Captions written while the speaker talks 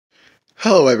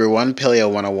Hello everyone, Paleo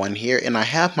 101 here, and I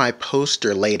have my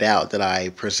poster laid out that I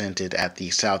presented at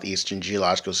the Southeastern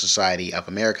Geological Society of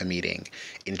America meeting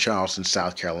in Charleston,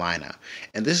 South Carolina.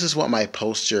 And this is what my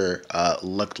poster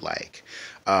looked like.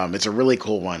 It's a really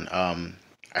cool one.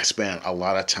 I spent a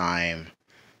lot of time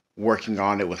working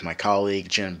on it with my colleague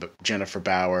Jennifer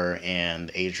Bauer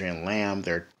and Adrian Lamb.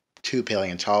 They're two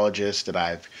paleontologists that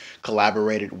I've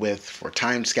collaborated with for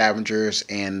Time Scavengers,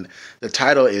 and the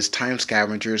title is Time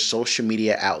Scavengers Social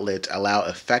Media Outlets Allow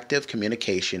Effective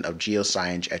Communication of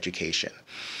Geoscience Education.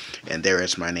 And there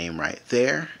is my name right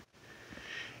there.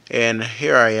 And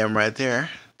here I am right there.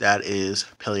 That is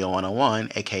Paleo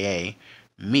 101, aka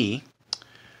me.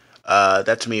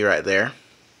 That's me right there.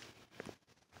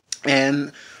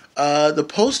 And the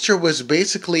poster was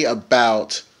basically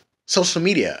about social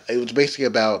media. It was basically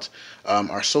about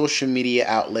our social media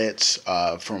outlets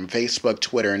from Facebook,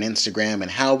 Twitter, and Instagram,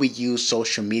 and how we use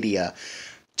social media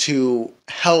to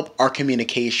help our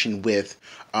communication with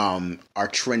our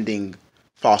trending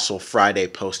Fossil Friday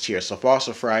post here. So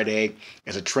Fossil Friday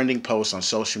is a trending post on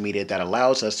social media that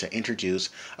allows us to introduce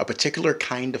a particular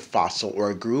kind of fossil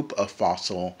or a group of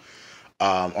fossil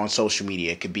on social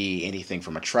media. It could be anything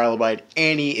from a trilobite,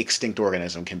 any extinct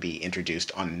organism can be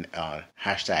introduced on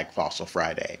hashtag Fossil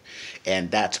Friday, and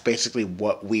that's basically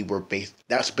what we were.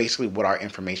 That's basically what our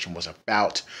information was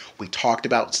about. We talked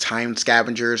about Time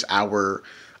Scavengers, our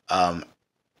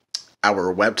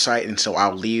website, and so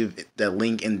I'll leave the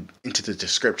link into the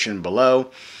description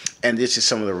below. And this is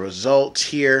some of the results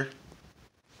here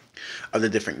of the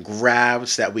different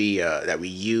graphs that we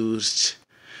used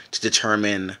to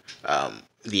determine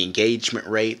the engagement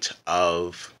rate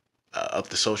of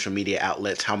the social media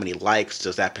outlets. How many likes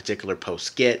does that particular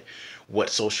post get? What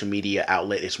social media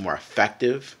outlet is more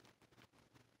effective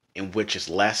and which is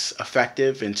less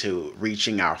effective into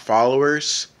reaching our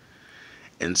followers?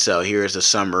 And so here's a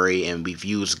summary, and we've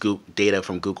used data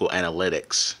from Google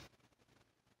Analytics.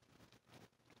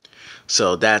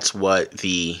 So that's what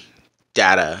the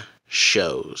data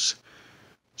shows.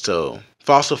 So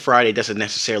Fossil Friday doesn't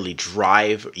necessarily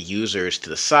drive users to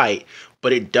the site,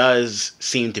 but it does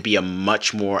seem to be a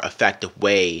much more effective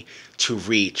way to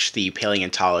reach the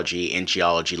paleontology and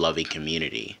geology loving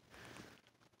community.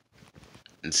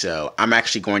 And so I'm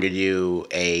actually going to do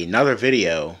another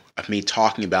video of me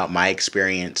talking about my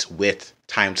experience with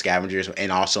Time Scavengers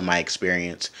and also my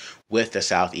experience with the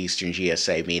Southeastern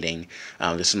GSA meeting.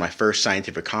 This is my first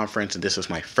scientific conference, and this is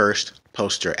my first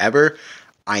poster ever.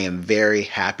 I am very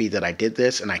happy that I did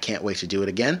this, and I can't wait to do it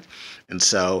again. And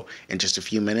so in just a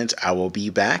few minutes, I will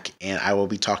be back, and I will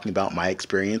be talking about my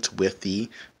experience with the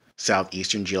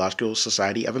Southeastern Geological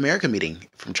Society of America meeting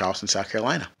from Charleston, South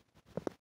Carolina.